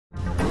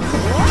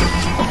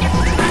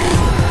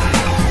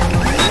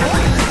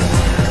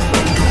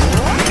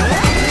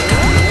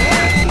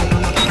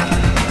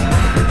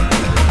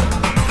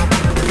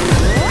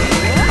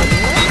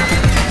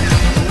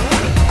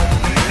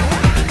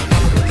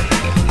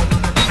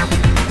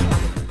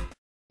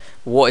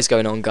What is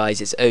going on, guys?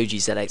 It's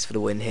OGZX for the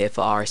win here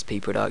for RSP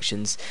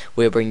Productions.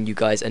 We're bringing you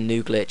guys a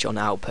new glitch on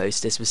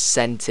Outpost. This was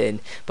sent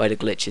in by the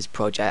Glitches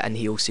project, and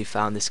he also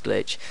found this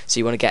glitch. So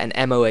you want to get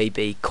an moab,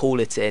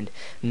 call it in,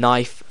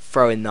 knife,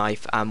 throw a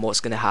knife, and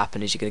what's going to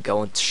happen is you're going to go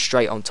on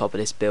straight on top of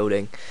this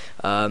building.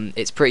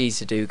 It's pretty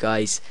easy to do,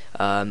 guys.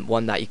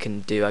 One that you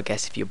can do, I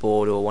guess, if you're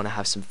bored or want to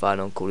have some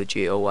fun on Call of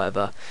Duty or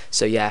whatever.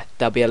 So yeah,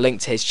 there'll be a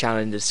link to his channel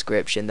in the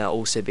description. There'll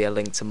also be a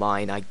link to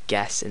mine, I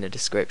guess, in the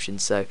description,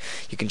 so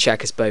you can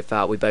check us both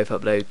out. We both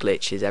upload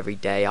glitches every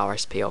day.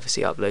 RSP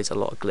obviously uploads a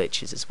lot of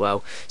glitches as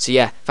well. So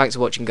yeah, thanks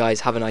for watching,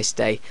 guys. Have a nice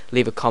day.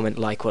 Leave a comment,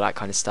 like, all that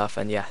kind of stuff,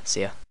 and yeah,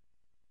 see ya.